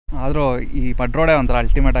ಆದರೂ ಈ ಮಡ್ ರೋಡೇ ಒಂಥರ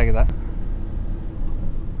ಅಲ್ಟಿಮೇಟ್ ಆಗಿದೆ.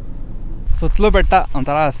 ಸುತ್ತಲೂ ಬೆಟ್ಟ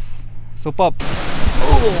ಒಂಥರ super.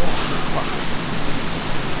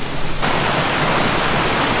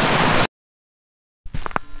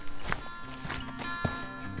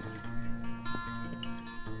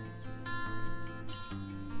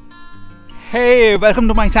 Hey, welcome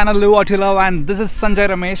to my channel Do What You Love and this is Sanjay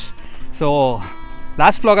Ramesh. So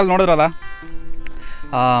last ವ್ಲಾಗಲ್ಲಿ ನೋಡಿದ್ರಲ್ಲ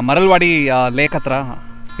ಮರಲ್ವಾಡಿ ಲೇಕ್ ಹತ್ರ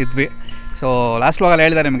ಇದ್ವಿ. ಸೊ ಲಾಸ್ಟ್ ವ್ಲಾಗಲ್ಲಿ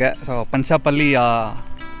ಹೇಳಿದೆ ನಿಮಗೆ. ಸೊ ಪಂಚಪಲ್ಲಿ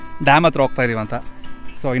ಡ್ಯಾಮ್ ಹತ್ರ ಹೋಗ್ತಾ ಇದೀವಿ ಅಂತ.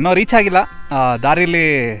 ಸೊ ಇನ್ನೂ ರೀಚ್ ಆಗಿಲ್ಲ, ದಾರಿಲಿ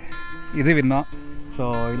ಇದ್ದೀವಿ ಇನ್ನೂ. ಸೊ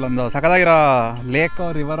ಇಲ್ಲೊಂದು ಸಕ್ಕದಾಗಿರೋ ಲೇಕೋ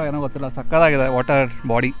ರಿವರೋ ಏನೋ ಗೊತ್ತಿಲ್ಲ, ಸಕ್ಕದಾಗಿದೆ ವಾಟರ್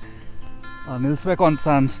ಬಾಡಿ. ನಿಲ್ಲಿಸ್ಬೇಕು ಅಂತ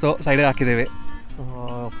ಅನಿಸ್ತು, ಸೈಡಿಗೆ ಹಾಕಿದ್ದೀವಿ.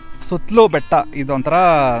 ಸುತ್ತಲೂ ಬೆಟ್ಟ. ಇದೊಂಥರ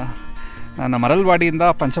ನನ್ನ ಮರಲ್ವಾಡಿಯಿಂದ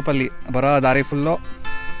ಪಂಚಪಲ್ಲಿ ಬರೋ ದಾರಿ ಫುಲ್ಲು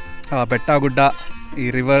ಬೆಟ್ಟ ಗುಡ್ಡ, ಈ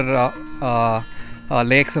ರಿವರ್,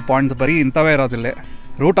 ಲೇಕ್ಸ್, ಪಾಯಿಂಟ್ಸ್ ಬರೀ ಇಂಥವೇ ಇರೋದಿಲ್ಲ.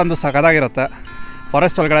 ರೂಟ್ ಒಂದು ಸಖತ್ತಾಗಿರುತ್ತೆ.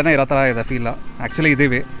 ಫಾರೆಸ್ಟ್ ಒಳಗಡೆ ಇರೋ ಥರ ಇದೆ ಫೀಲ್. ಆ್ಯಕ್ಚುಲಿ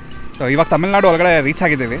ಇದ್ದೀವಿ. ಸೊ ಇವಾಗ ತಮಿಳ್ನಾಡು ಒಳಗಡೆ ರೀಚ್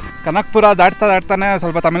ಆಗಿದ್ದೀವಿ. ಕನಕ್ಪುರ ದಾಟ್ತಾನೆ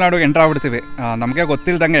ಸ್ವಲ್ಪ ತಮಿಳ್ನಾಡು ಎಂಟ್ರ್ ಆಗ್ಬಿಡ್ತೀವಿ. ನಮಗೆ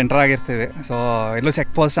ಗೊತ್ತಿಲ್ದಂಗೆ ಎಂಟ್ರ್ ಆಗಿರ್ತೀವಿ. ಸೊ ಎಲ್ಲೂ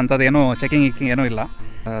ಚೆಕ್ ಪೋಸ್ಟ್ ಅಂಥದ್ದೇನು ಚೆಕಿಂಗ್ ಏನೂ ಇಲ್ಲ.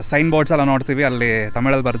 ಸೈನ್ ಬೋರ್ಡ್ಸ್ ಎಲ್ಲ ನೋಡ್ತೀವಿ, ಅಲ್ಲಿ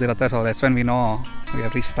ತಮಿಳಲ್ಲಿ ಬರ್ದಿರುತ್ತೆ. So that's when we know we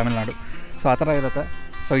have reach Tamil Nadu. So ಆ ಥರ ಇರುತ್ತೆ.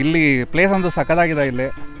 ಸೊ ಇಲ್ಲಿ ಪ್ಲೇಸ್ ಒಂದು ಸಕ್ಕತ್ತಾಗಿದೆ. ಇಲ್ಲಿ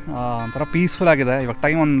ಒಂಥರ ಪೀಸ್ಫುಲ್ ಆಗಿದೆ. ಇವಾಗ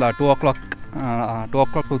ಟೈಮ್ ಒಂದು 2 o'clock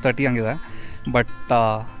 2:30 ಹಂಗಿದೆ. ಬಟ್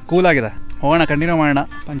ಕೂಲಾಗಿದೆ. ಹೋಗೋಣ, ಕಂಟಿನ್ಯೂ ಮಾಡೋಣ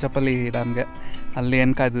ಪಂಚಪಲ್ಲಿ ಡ್ಯಾಮ್ಗೆ. ಅಲ್ಲಿ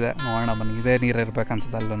ಏನು ಕಾಯ್ದಿದೆ ನೋಡೋಣ ಬನ್ನಿ. ಇದೇ ನೀರು ಇರ್ಬೇಕು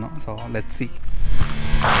ಅನ್ಸುತ್ತೆ ಅಲ್ಲೂ. So let's see.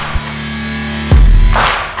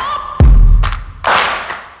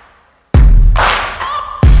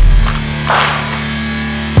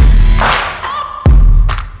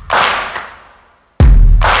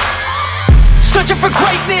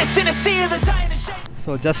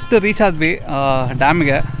 So just reach ಆದ್ವಿ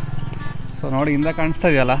ಡ್ಯಾಮ್ಗೆ. ಸೊ ನೋಡಿ ಹಿಂದೆ ಕಾಣಿಸ್ತಾ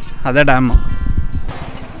ಇದೆಯಲ್ಲ, ಅದೇ ಡ್ಯಾಮು.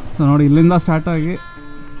 ಸೊ ನೋಡಿ ಇಲ್ಲಿಂದ ಸ್ಟಾರ್ಟ್ ಆಗಿ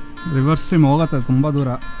ರಿವರ್ ಸ್ಟ್ರೀಮ್ ಹೋಗುತ್ತೆ ತುಂಬ ದೂರ.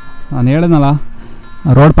 ನಾನು ಹೇಳಿದ್ನಲ್ಲ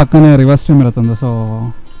ರೋಡ್ ಪಕ್ಕನೇ ರಿವರ್ ಸ್ಟ್ರೀಮ್ ಇರುತ್ತಂದು. ಸೊ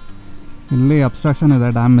ಇಲ್ಲಿ ಅಬ್ಸ್ಟ್ರಾಕ್ಷನ್ ಇದೆ,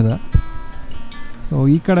 ಡ್ಯಾಮ್ ಇದೆ. ಸೊ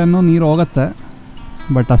ಈ ಕಡೆನೂ ನೀರು ಹೋಗುತ್ತೆ,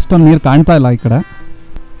 ಬಟ್ ಅಷ್ಟೊಂದು ನೀರು ಕಾಣ್ತಾ ಇಲ್ಲ ಈ ಕಡೆ.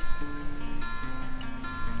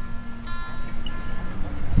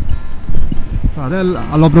 ಸೊ ಅದೇ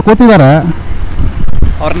ಅಲ್ಲೊಬ್ರು ಕೂತಿದ್ದಾರೆ,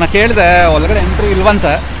 ಅವ್ರನ್ನ ಕೇಳಿದೆ ಒಳಗಡೆ ಎಂಟ್ರಿ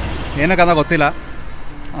ಇಲ್ವಂತೆ. ಏನಕ್ಕಂತ ಗೊತ್ತಿಲ್ಲ.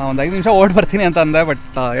 ಒಂದು 5 ನಿಮಿಷ ಓಡಿ ಬರ್ತೀನಿ ಅಂತ ಅಂದೆ. ಬಟ್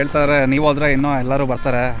ಹೇಳ್ತಾರೆ ನೀವು ಹೋದರೆ ಇನ್ನೂ ಎಲ್ಲರೂ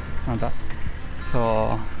ಬರ್ತಾರೆ ಅಂತ. ಸೊ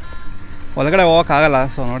ಒಳಗಡೆ ಹೋಗೋಕ್ಕಾಗಲ್ಲ.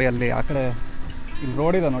 ಸೊ ನೋಡಿ ಅಲ್ಲಿ ಆ ಕಡೆ ಇಲ್ಲಿ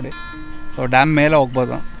ರೋಡ್ ಇದೆ ನೋಡಿ. ಸೊ ಡ್ಯಾಮ್ ಮೇಲೆ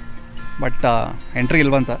ಹೋಗ್ಬೋದು, ಬಟ್ ಎಂಟ್ರಿ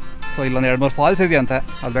ಇಲ್ವಂತೆ. ಸೊ ಇಲ್ಲೊಂದು 2-3 ಫಾಲ್ಸ್ ಇದೆಯಂತೆ,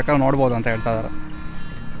 ಅದು ಬೇಕಾದ್ರೆ ನೋಡ್ಬೋದು ಅಂತ ಹೇಳ್ತಾ ಇದ್ದಾರೆ.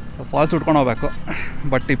 ಸೊ ಫಾಲ್ಸ್ ಉಟ್ಕೊಂಡು ಹೋಗ್ಬೇಕು.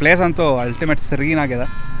 ಬಟ್ ಈ ಪ್ಲೇಸ್ ಅಂತೂ ಅಲ್ಟಿಮೇಟ್ ಸರೀನಾಗಿದೆ.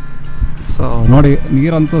 ಸೊ ನೋಡಿ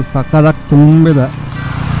ನೀರಂತೂ ಸಕ್ಕದಾಗಿ ತುಂಬಿದೆ.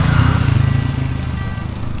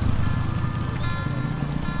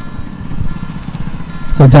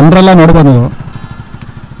 ಸೊ ಜನರೆಲ್ಲ ನೋಡ್ಬೋದು ನೀವು.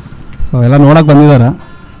 ಸೊ ಎಲ್ಲ ನೋಡೋಕೆ ಬಂದಿದ್ದಾರೆ.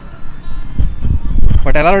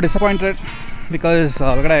 ಬಟ್ ಎಲ್ಲರೂ ಡಿಸಪಾಯಿಂಟೆಡ್ ಬಿಕಾಸ್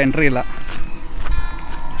ಒಳಗಡೆ ಎಂಟ್ರಿ ಇಲ್ಲ.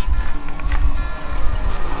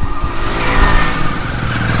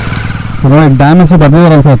 ಸೊ ನೋಡಿ ಡ್ಯಾಮ್ ಹೆಸರು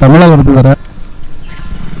ಬರ್ತಿದ್ದಾರೆ ಅನ್ಸ, ತಮಿಳಲ್ಲಿ ಬರ್ತಿದ್ದಾರೆ.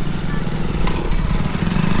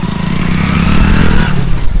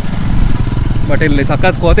 ಬಟ್ ಇಲ್ಲಿ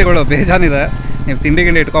ಸಖತ್ ಕೋತಿಗಳು ಬೇಜಾನಿದೆ. ನೀವು ತಿಂಡಿ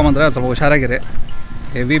ಇಟ್ಕೊಂಬಂದ್ರೆ ಸ್ವಲ್ಪ ಹುಷಾರಾಗಿರಿ.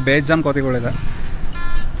 ಹೆವಿ ಬೇಜಾನ್ ಕೋತಿಗಳಿದೆ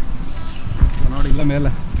ನೋಡಿ ಇಲ್ಲ ಮೇಲೆ.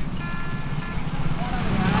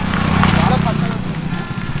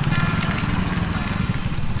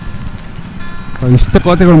 ಇಷ್ಟು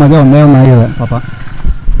ಕೋತಿಗಳ ಮಧ್ಯೆ ಒಂದೇ ಒಂದು ಆಗಿದೆ ಪಾಪ.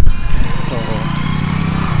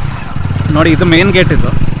 ನೋಡಿ ಇದು ಮೇನ್ ಗೇಟ್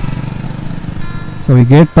ಇದು. ಸೊ ಈ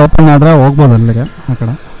ಗೇಟ್ ಓಪನ್ ಆದರೆ ಹೋಗ್ಬೋದು ಅಲ್ಲಿಗೆ ಆ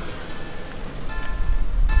ಕಡೆ.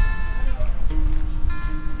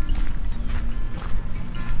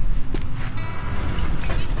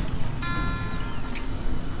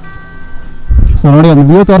 ಸೊ ನೋಡಿ ಒಂದು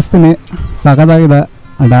ವ್ಯೂ ತೋರಿಸ್ತೀನಿ, ಸಖತ್ತಾಗಿದೆ.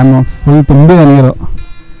 ಡ್ಯಾಮು ಫುಲ್ ತುಂಬಿದೆ ನೀರು.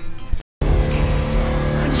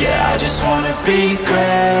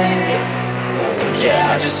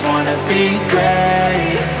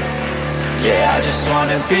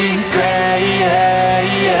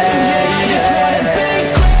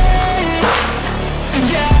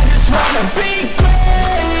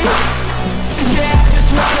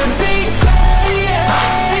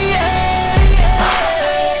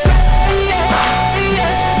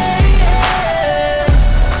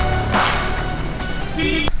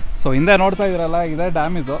 ಸೊ ಹಿಂದೆ ನೋಡ್ತಾ ಇದ್ದೀರಲ್ಲ, ಇದೇ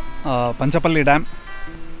ಡ್ಯಾಮ್ ಇದು, ಪಂಚಪಲ್ಲಿ ಡ್ಯಾಮ್.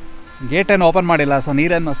 ಗೇಟ್ ಏನು ಓಪನ್ ಮಾಡಿಲ್ಲ. ಸೊ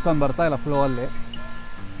ನೀರೇನು ಅಷ್ಟೊಂದು ಬರ್ತಾ ಇಲ್ಲ ಫ್ಲೋ ಅಲ್ಲಿ.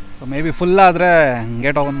 ಸೊ ಮೇ ಬಿ ಫುಲ್ ಆದರೆ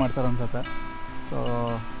ಗೇಟ್ ಓಪನ್ ಮಾಡ್ತಾರೆ ಅನ್ಸುತ್ತೆ. ಸೊ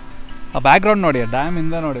ಆ ಬ್ಯಾಕ್ಗ್ರೌಂಡ್ ನೋಡಿ, ಡ್ಯಾಮ್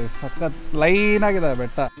ಹಿಂದೆ ನೋಡಿ ಸಖತ್ ಲೈನಾಗಿದೆ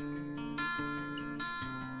ಬೆಟ್ಟ.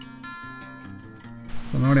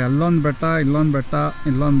 ಸೊ ನೋಡಿ ಅಲ್ಲೊಂದು ಬೆಟ್ಟ, ಇಲ್ಲೊಂದು ಬೆಟ್ಟ,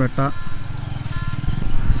 ಇಲ್ಲೊಂದು ಬೆಟ್ಟ.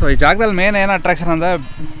 ಸೊ ಈ ಜಾಗದಲ್ಲಿ ಮೇನ್ ಏನು ಅಟ್ರಾಕ್ಷನ್ ಅಂದರೆ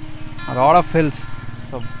ಲಾಡ್ ಆಫ್ ಹಿಲ್ಸ್,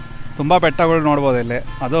 ತುಂಬ ಬೆಟ್ಟಗಳು ನೋಡ್ಬೋದು ಇಲ್ಲಿ.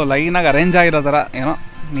 ಅದು ಲೈನಾಗಿ ಅರೇಂಜ್ ಆಗಿರೋ ಥರ, ಏನೋ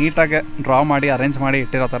ನೀಟಾಗಿ ಡ್ರಾ ಮಾಡಿ ಅರೇಂಜ್ ಮಾಡಿ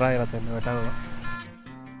ಇಟ್ಟಿರೋ ಥರ ಇರುತ್ತೆ ಇಲ್ಲಿ ಬೆಟ್ಟಗಳು.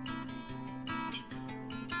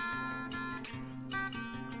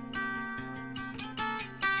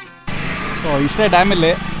 ಸೊ ಇಷ್ಟೇ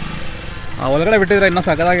ಡ್ಯಾಮಿಲ್ಲಿ. ಒಳಗಡೆ ಬಿಟ್ಟಿದ್ರೆ ಇನ್ನೂ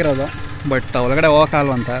ಸಖತ್ತಾಗಿರೋದು, ಬಟ್ ಒಳಗಡೆ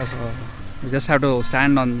ಹೋಗೋಕ್ಕಾಗಲ್ವಂತ. So you just have to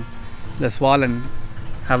stand on this wall and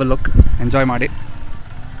have a look, enjoy ಮಾಡಿ.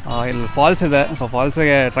 ಇಲ್ಲಿ ಫಾಲ್ಸ್ ಇದೆ, ಸೊ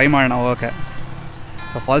ಫಾಲ್ಸಿಗೆ ಟ್ರೈ ಮಾಡೋಣ ಹೋಗೋಕ್ಕೆ.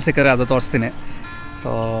 ಸೊ ಫಾಲ್ಸ್ ಸಿಕ್ಕರೆ ಅದು ತೋರಿಸ್ತೀನಿ. ಸೊ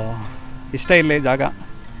ಇಷ್ಟೇ ಇಲ್ಲಿ ಜಾಗ,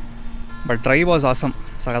 but drive was awesome,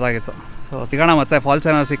 ಸಖತ್ತಾಗಿತ್ತು. So ಸಿಗೋಣ ಮತ್ತೆ, ಫಾಲ್ಸ್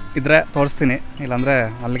ಏನಾದ್ರು ಸಿಕ್ಕಿದ್ರೆ ತೋರಿಸ್ತೀನಿ, ಇಲ್ಲಾಂದರೆ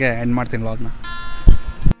ಅಲ್ಲಿಗೆ ಎಂಡ್ ಮಾಡ್ತೀನಿ ವ್ಲಾಗ್ನ.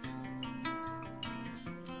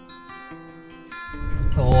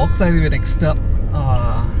 ಸೊ ಹೋಗ್ತಾ ಇದ್ದೀವಿ ನೆಕ್ಸ್ಟ್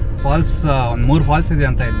ಫಾಲ್ಸ್. ಒಂದು 3 ಫಾಲ್ಸ್ ಇದೆ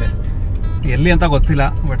ಅಂತ ಇಲ್ಲಿ, ಎಲ್ಲಿ ಅಂತ ಗೊತ್ತಿಲ್ಲ,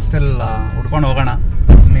 ಬಟ್ ಸ್ಟಿಲ್ ಹುಡ್ಕೊಂಡು ಹೋಗೋಣ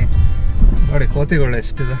ಬನ್ನಿ. ನೋಡಿ ಕೋತಿಗಳು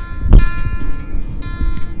ಎಷ್ಟಿದೆ.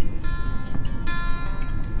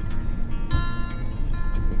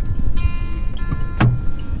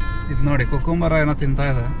 ಇದು ನೋಡಿ ಕುಕುಂಬರ ಏನೋ ತಿಂತಾ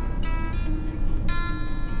ಇದೆ.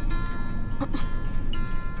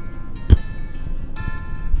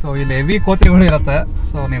 ಸೊ ಇಲ್ಲಿ ಹೆವಿ ಕೋತಿಗಳು ಇರುತ್ತೆ.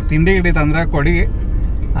 ಸೊ ನೀವು ತಿಂಡಿ ಗಿಡಿ ತಂದರೆ ಕೊಡಿ,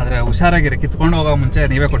 ಆದರೆ ಹುಷಾರಾಗಿರಿ, ಕಿತ್ಕೊಂಡು ಹೋಗೋ ಮುಂಚೆ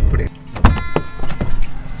ನೀವೇ ಕೊಟ್ಬಿಡಿ.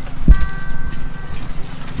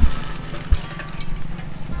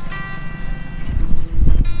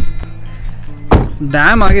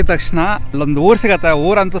 ಡ್ಯಾಮ್ ಆಗಿದ ತಕ್ಷಣ ಅಲ್ಲೊಂದು ಊರು ಸಿಗತ್ತೆ.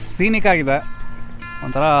 ಊರಂತೂ ಸೀನಿಕ್ ಆಗಿದೆ,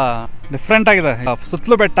 ಒಂಥರ ಡಿಫ್ರೆಂಟ್ ಆಗಿದೆ.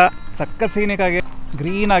 ಸುತ್ತಲೂ ಬೆಟ್ಟ, ಸಖತ್ ಸೀನಿಕ್ ಆಗಿ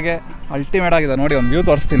ಗ್ರೀನ್ ಆಗಿ ಅಲ್ಟಿಮೇಟ್ ಆಗಿದೆ. ನೋಡಿ ಒಂದು ವ್ಯೂ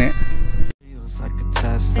ತೋರಿಸ್ತೀನಿ.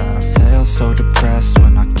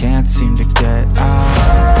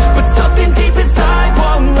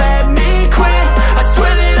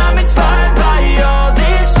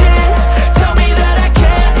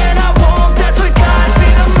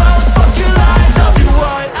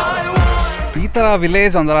 ಈ ಥರ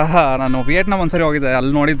ವಿಲೇಜ್ ಒಂಥರ ನಾನು ವಿಯೆಟ್ನಾಮ್ ಒಂದ್ಸರಿ ಹೋಗಿದ್ದೆ,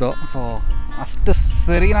 ಅಲ್ಲಿ ನೋಡಿದ್ದು. ಸೊ ಅಷ್ಟು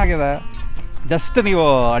ಸರಿನಾಗಿದೆ. ಜಸ್ಟ್ ನೀವು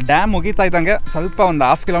ಡ್ಯಾಮ್ ಮುಗೀತಾ ಇದ್ದಂಗೆ ಸ್ವಲ್ಪ ಒಂದು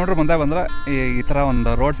 1/2 ಕಿಲೋಮೀಟ್ರ್ ಮುಂದೆ ಬಂದರೆ ಈ ಥರ ಒಂದು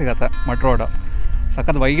ರೋಡ್ ಸಿಗತ್ತೆ, ಮಡ್ ರೋಡು.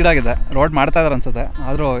 ಸಖತ್ ವೈಡಾಗಿದೆ. ರೋಡ್ ಮಾಡ್ತಾಯಿದ್ದಾರೆ ಅನಿಸುತ್ತೆ,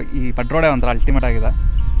 ಆದರೂ ಈ ಮಡ್ ರೋಡೇ ಒಂಥರ ಅಲ್ಟಿಮೇಟ್ ಆಗಿದೆ.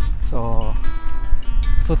 ಸೊ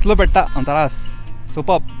ಸುತ್ತಲೂ ಬೆಟ್ಟ ಒಂಥರ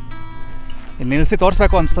ಸೂಪರ್. ಇಲ್ಲಿ ನಿಲ್ಲಿಸಿ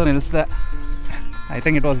ತೋರಿಸ್ಬೇಕು ಅನಿಸ್ತು, ನಿಲ್ಲಿಸಿದೆ. I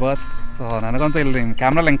think it was worth. So ನನಗಂತೂ ಇಲ್ಲಿ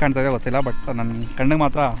ಕ್ಯಾಮ್ರಲ್ಲಿ ಹೆಂಗೆ ಕಾಣ್ತಾ ಇದೆ ಗೊತ್ತಿಲ್ಲ, ಬಟ್ ನನ್ನ ಕಣ್ಣಿಗೆ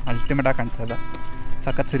ಮಾತ್ರ ಅಲ್ಟಿಮೇಟಾಗಿ ಕಾಣ್ತಾ ಇದೆ.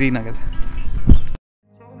 ಸಖತ್ ಸೀನಾಗಿದೆ.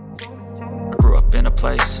 In a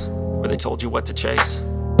place where they told you what to chase,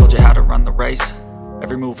 told you how to run the race,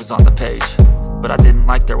 every move was on the page, but I didn't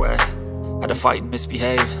like their way. Had to fight and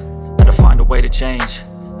misbehave, had to find a way to change,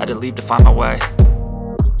 had to leave to find my way.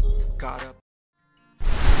 Got up.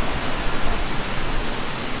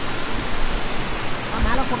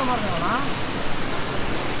 Mala photo marna.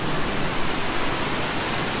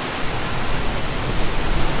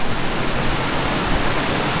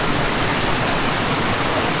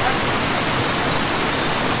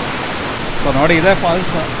 So ನೋಡಿ ಇದೆ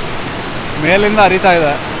falls, ಮೇಲಿಂದ ಹರಿತಾ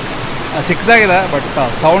ಇದೆ. ಚಿಕ್ಕದಾಗಿದೆ, but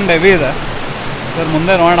sound heavy ಇದೆ. Sir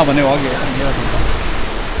ಮುಂದೆ ನೋಡೋಣ ಬನ್ನಿ ಹೋಗಿ.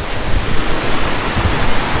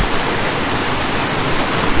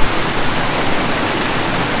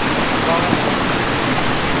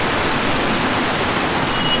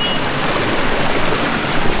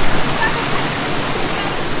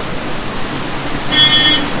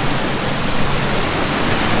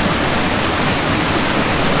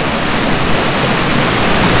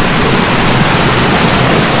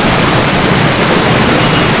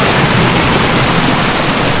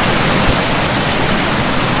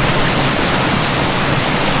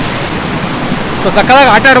 ಸೊ ಸಕ್ಕದಾಗಿ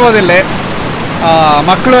ಆಟ ಆಡ್ಬೋದು ಇಲ್ಲಿ.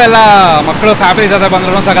 ಮಕ್ಕಳು ಫ್ಯಾಮಿಲಿ ಜೊತೆ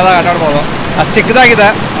ಬಂದ್ರೂ ಸಕ್ಕದಾಗಿ ಆಟ ಆಡ್ಬೋದು. ಅಷ್ಟು ಚಿಕ್ಕದಾಗಿದೆ,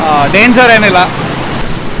 ಡೇಂಜರ್ ಏನಿಲ್ಲ.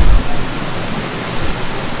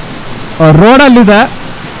 ರೋಡಲ್ಲಿದೆ,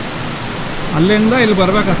 ಅಲ್ಲಿಂದ ಇಲ್ಲಿ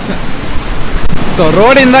ಬರಬೇಕಷ್ಟೆ. ಸೊ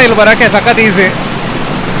ರೋಡಿಂದ ಇಲ್ಲಿ ಬರೋಕ್ಕೆ ಸಖತ್ ಈಸಿ,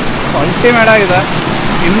 ಅಲ್ಟಿಮೇಟ್ ಆಗಿದೆ.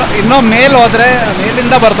 ಇನ್ನೂ ಮೇಲೆ ಹೋದರೆ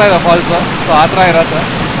ಮೇಲಿಂದ ಬರ್ತಾ ಇದೆ ಫಾಲ್ಸು. ಸೊ ಆ ಥರ ಇರುತ್ತೆ.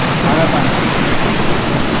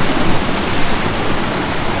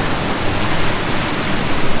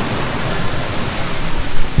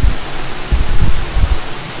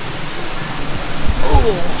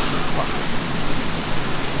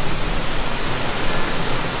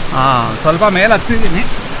 ಸ್ವಲ್ಪ ಮೇಲೆ ಹತ್ತಿದ್ದೀನಿ.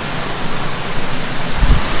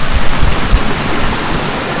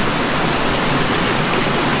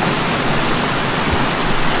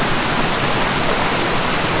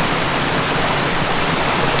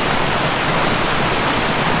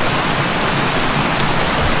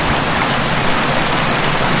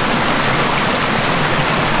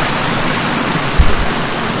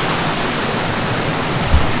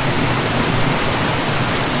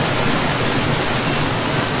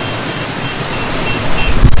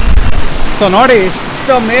 ಸೊ ನೋಡಿ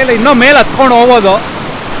ಇಷ್ಟು ಮೇಲೆ ಇನ್ನೂ ಮೇಲೆ ಹತ್ಕೊಂಡು ಹೋಗ್ಬೋದು.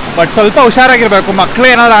 ಬಟ್ ಸ್ವಲ್ಪ ಹುಷಾರಾಗಿರಬೇಕು. ಮಕ್ಕಳು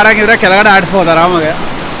ಏನಾದ್ರು ಆಡಾಗಿದ್ರೆ ಕೆಳಗಡೆ ಆಡಿಸ್ಬೋದು ಆರಾಮಾಗೆ.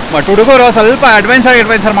 ಬಟ್ ಹುಡುಗರು ಸ್ವಲ್ಪ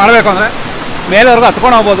ಅಡ್ವೆಂಚರ್ ಮಾಡಬೇಕು ಅಂದರೆ ಮೇಲೆವರೆಗೂ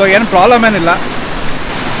ಹತ್ಕೊಂಡು ಹೋಗ್ಬೋದು, ಏನು ಪ್ರಾಬ್ಲಮ್ ಏನಿಲ್ಲ.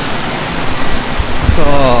 ಸೊ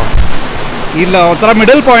ಇಲ್ಲ ಒಂಥರ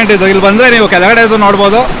ಮಿಡಲ್ ಪಾಯಿಂಟ್ ಇದು. ಇಲ್ಲಿ ಬಂದರೆ ನೀವು ಕೆಳಗಡೆ ಇದು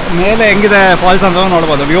ನೋಡ್ಬೋದು, ಮೇಲೆ ಹೆಂಗಿದೆ ಫಾಲ್ಸ್ ಅಂತ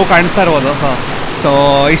ನೋಡ್ಬೋದು, ವ್ಯೂ ಕಾಣಿಸ್ತಾ ಇರ್ಬೋದು. ಸೊ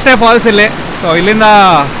ಇಷ್ಟೇ ಫಾಲ್ಸ್ ಇಲ್ಲಿ. ಸೊ ಇಲ್ಲಿಂದ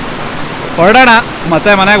ಹೊರಡೋಣ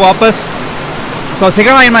ಮತ್ತೆ ಮನೆಗೆ ವಾಪಸ್. ಸೊ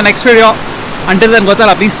ಸಿಗೋಣ ಇನ್ my next video. Until then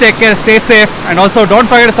ಗೊತ್ತಲ್ಲ, please take care, stay safe and also don't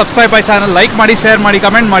forget to subscribe my channel. Like ಮಾಡಿ, ಶೇರ್ ಮಾಡಿ,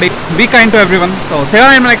 ಕಮೆಂಟ್ ಮಾಡಿ, be kind to every one. So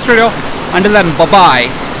ಸಿಗೋಣ ಇನ್ my next video. Until then bye.